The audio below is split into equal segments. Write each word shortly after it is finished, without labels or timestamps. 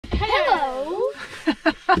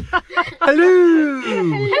Hello!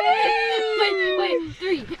 Wait,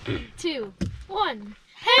 3, 2, 1.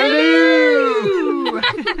 Hello! We're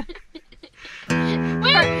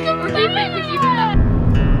keeping up.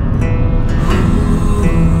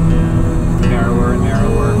 Narrower and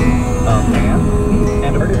narrower band.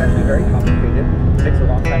 And the bird is actually very complicated. It takes a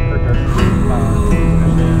long time for it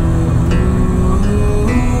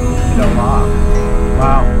to lock.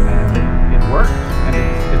 Wow, and it works. And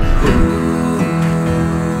it's good.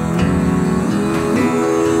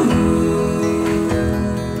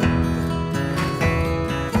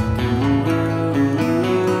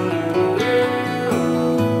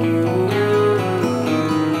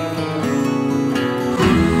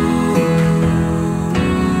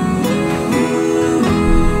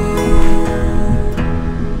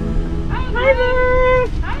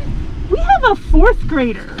 A fourth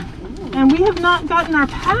grader, and we have not gotten our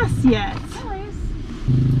pass yet. Nice.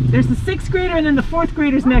 There's the sixth grader and then the fourth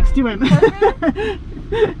grader's next to him. You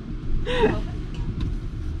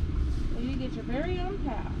get your very own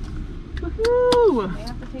pass. Woohoo! They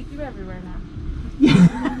have to take you everywhere now.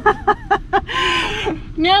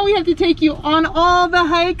 Now we have to take you on all the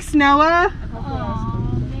hikes, Noah.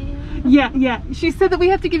 Aww, man. Yeah. She said that we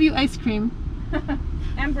have to give you ice cream.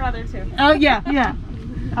 And brother too. Oh, yeah.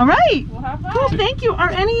 All right. We'll have fun. Cool, thank you. Are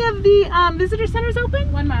any of the visitor centers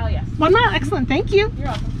open? 1 mile, yes. 1 mile, excellent. Thank you. You're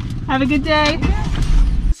welcome. Have a good day.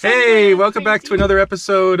 Hey, welcome back to another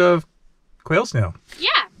episode of Quail Snail. Yeah.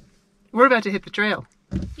 We're about to hit the trail.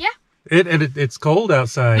 Yeah. It's cold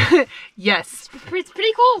outside. Yes, It's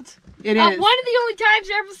pretty cold. it is. One of the only times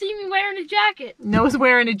you ever see me wearing a jacket. Noah's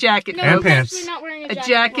wearing a jacket. No, And I'm pants. actually not wearing A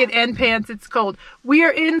jacket and pants. It's cold. We are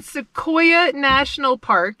in Sequoia National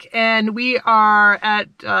Park, and we are at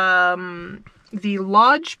the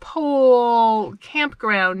Lodgepole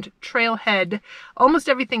Campground Trailhead. Almost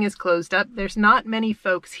everything is closed up. There's not many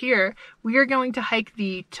folks here. We are going to hike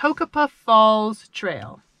the Tokopah Falls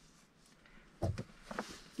Trail.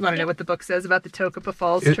 You want to know what the book says about the Tokopah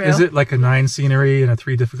Falls Trail? Is it like a 9 scenery and a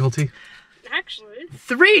 3 difficulty? Actually.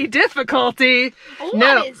 3 difficulty? What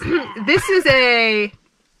No, is that? this is a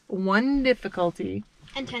 1 difficulty.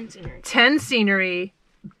 And 10 scenery. 10 scenery,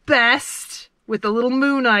 best, with the little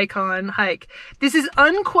moon icon, hike. This is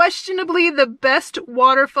unquestionably the best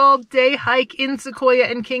waterfall day hike in Sequoia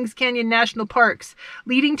and Kings Canyon National Parks,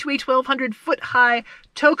 leading to a 1,200-foot high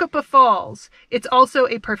Tokopah Falls. It's also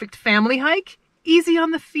a perfect family hike, easy on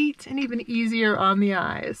the feet and even easier on the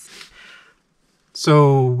eyes.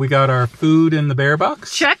 So we got our food in the bear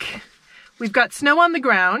box? Check. We've got snow on the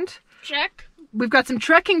ground. Check. We've got some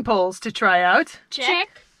trekking poles to try out. Check.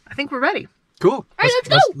 I think we're ready. Cool. All right, let's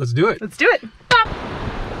go. Let's do it. Let's do it. Bop.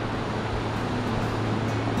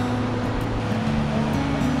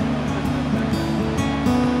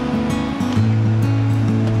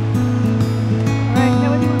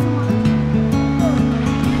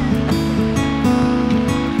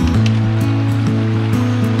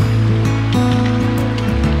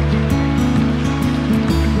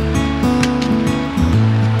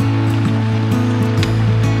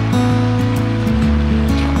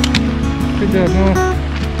 Good job, Noah.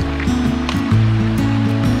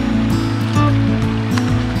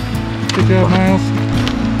 Good job, Miles.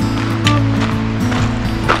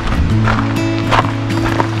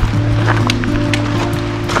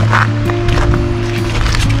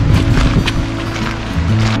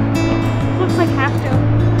 Looks like half dome.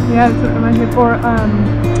 Yeah, that's what I'm here for.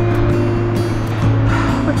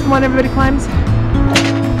 What's the one everybody climbs?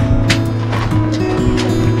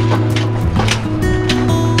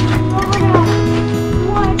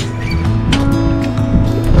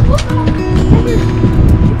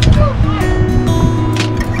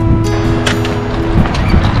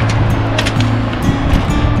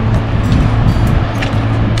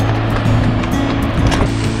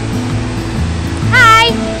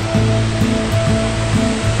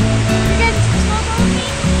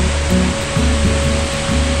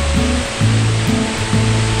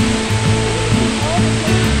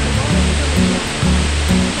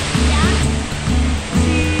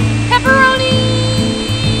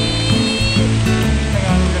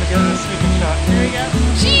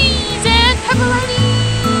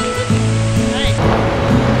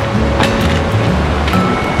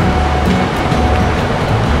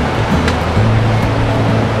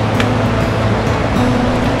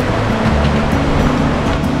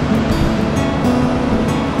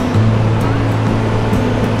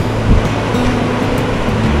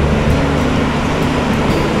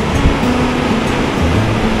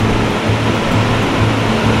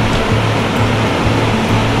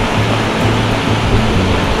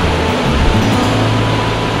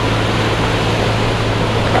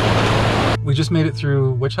 We just made it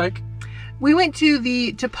through which hike? We went to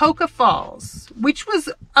the Tokopah Falls, which was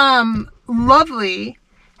lovely,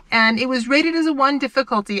 and it was rated as a 1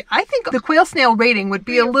 difficulty. I think the quail snail rating would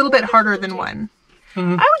be a little bit harder than 1.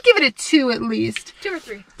 Mm-hmm. I would give it a 2 at least. 2 or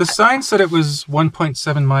 3. The sign said it was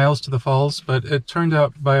 1.7 miles to the falls, but it turned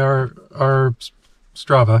out by our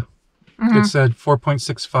Strava, it said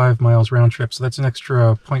 4.65 miles round trip, so that's an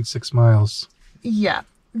extra 0.6 miles. Yeah.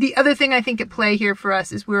 The other thing I think at play here for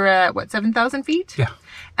us is we're at, what, 7,000 feet? Yeah.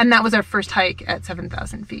 And that was our first hike at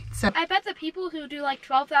 7,000 feet. So I bet the people who do like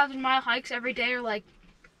 12,000-mile hikes every day are like...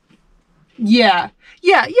 Yeah.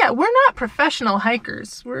 We're not professional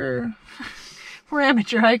hikers. We're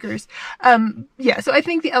amateur hikers. Yeah, so I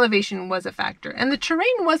think the elevation was a factor. And the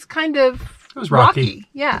terrain was kind of It was rocky.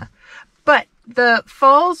 Yeah. But the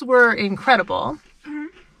falls were incredible.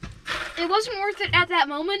 It wasn't worth it at that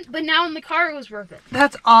moment, but now in the car it was worth it.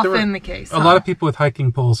 That's often the case. A lot of people with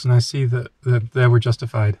hiking poles, and I see that they were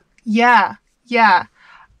justified. Yeah.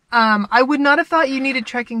 I would not have thought you needed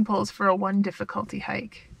trekking poles for a 1 difficulty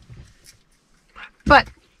hike. But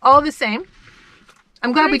all the same,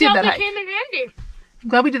 I'm glad we did that hike. Came in handy. I'm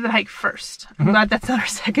glad we did that hike first. I'm glad that's not our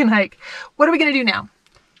second hike. What are we going to do now?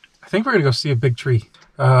 I think we're going to go see a big tree.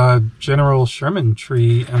 General Sherman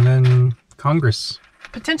tree, and then Congress.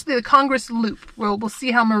 Potentially the Congress Loop, where we'll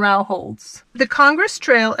see how morale holds. The Congress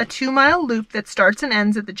Trail, a 2-mile loop that starts and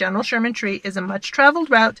ends at the General Sherman tree, is a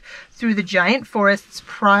much-traveled route through the giant forest's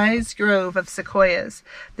prized grove of sequoias.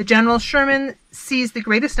 The General Sherman sees the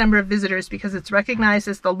greatest number of visitors because it's recognized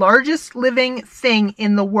as the largest living thing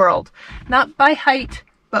in the world. Not by height,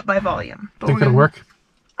 but by volume. Think it'll work?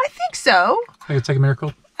 I think so. Think it's like a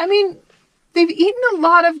miracle? I mean, they've eaten a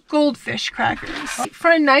lot of goldfish crackers.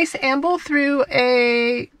 For a nice amble through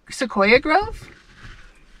a sequoia grove?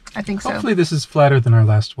 I think so. Hopefully this is flatter than our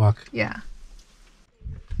last walk. Yeah.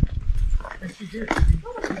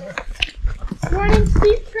 Morning,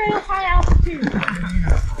 steep trail, high altitude.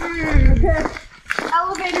 Okay.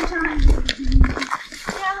 Elevator time.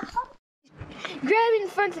 Yeah. Grab in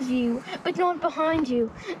front of you, but not behind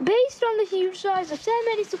you. Based on the huge size of so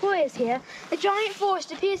many sequoias here, the giant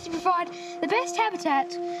forest appears to provide the best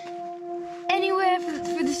habitat anywhere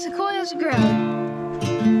for the sequoias to grow.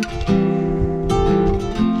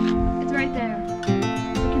 It's right there.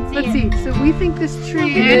 Let's see. So we think this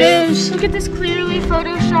tree There it is. Look at this clearly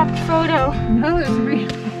photoshopped photo. No, it's real.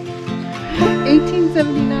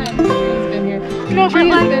 1879. It's been here. No, but Tree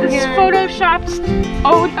has like been this here. photoshopped.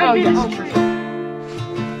 Oh, yeah. this tree.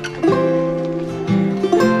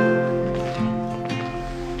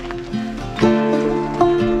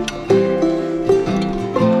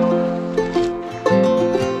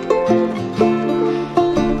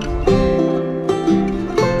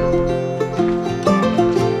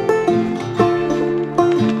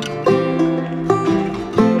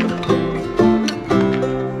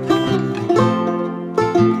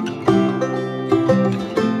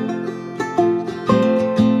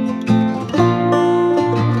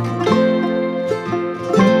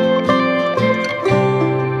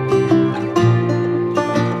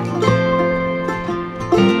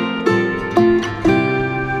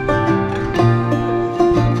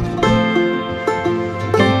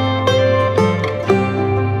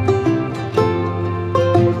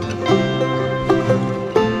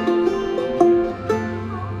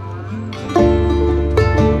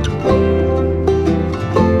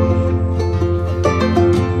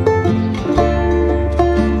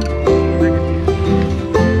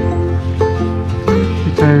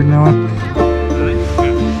 Tired, Noah?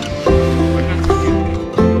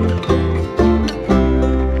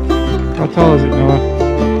 How tall is it, Noah?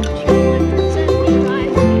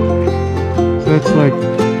 So that's like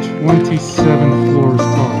 27 floors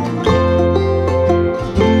tall.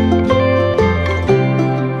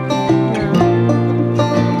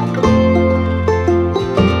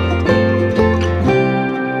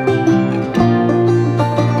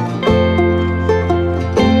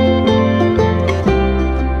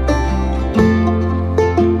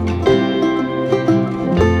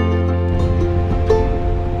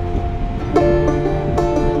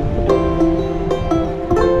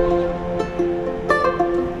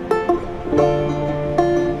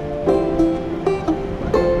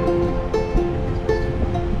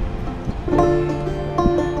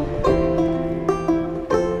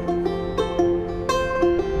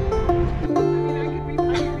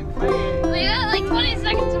 We got like 20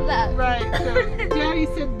 seconds of that. Right, so Daddy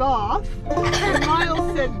said boff, and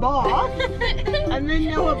Miles said boff, and then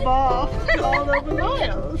Noah boffed all over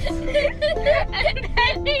Miles. And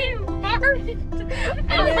then he barfed. and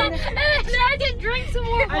then I just drank some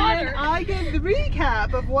more And water. then I gave the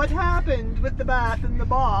recap of what happened with the bath and the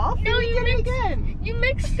bath. No, and you did it mixed- again. You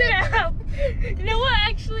mixed it up. You know what?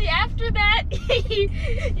 Actually, after that,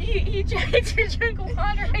 he tried to drink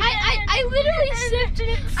water again. I literally sipped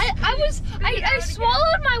it. I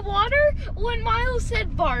swallowed my water when Miles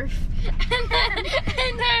said barf, and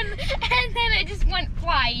then I just went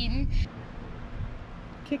flying.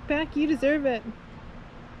 Kick back, you deserve it.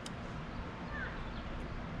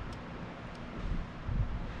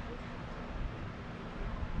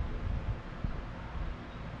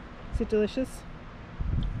 Is it delicious?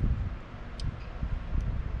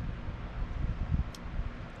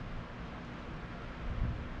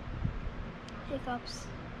 Hiccups.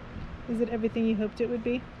 Is it everything you hoped it would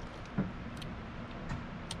be?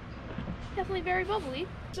 Definitely very bubbly.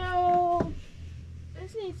 So,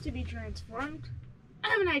 this needs to be transformed. I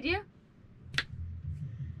have an idea.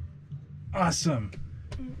 Awesome.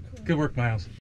 Good work, Miles.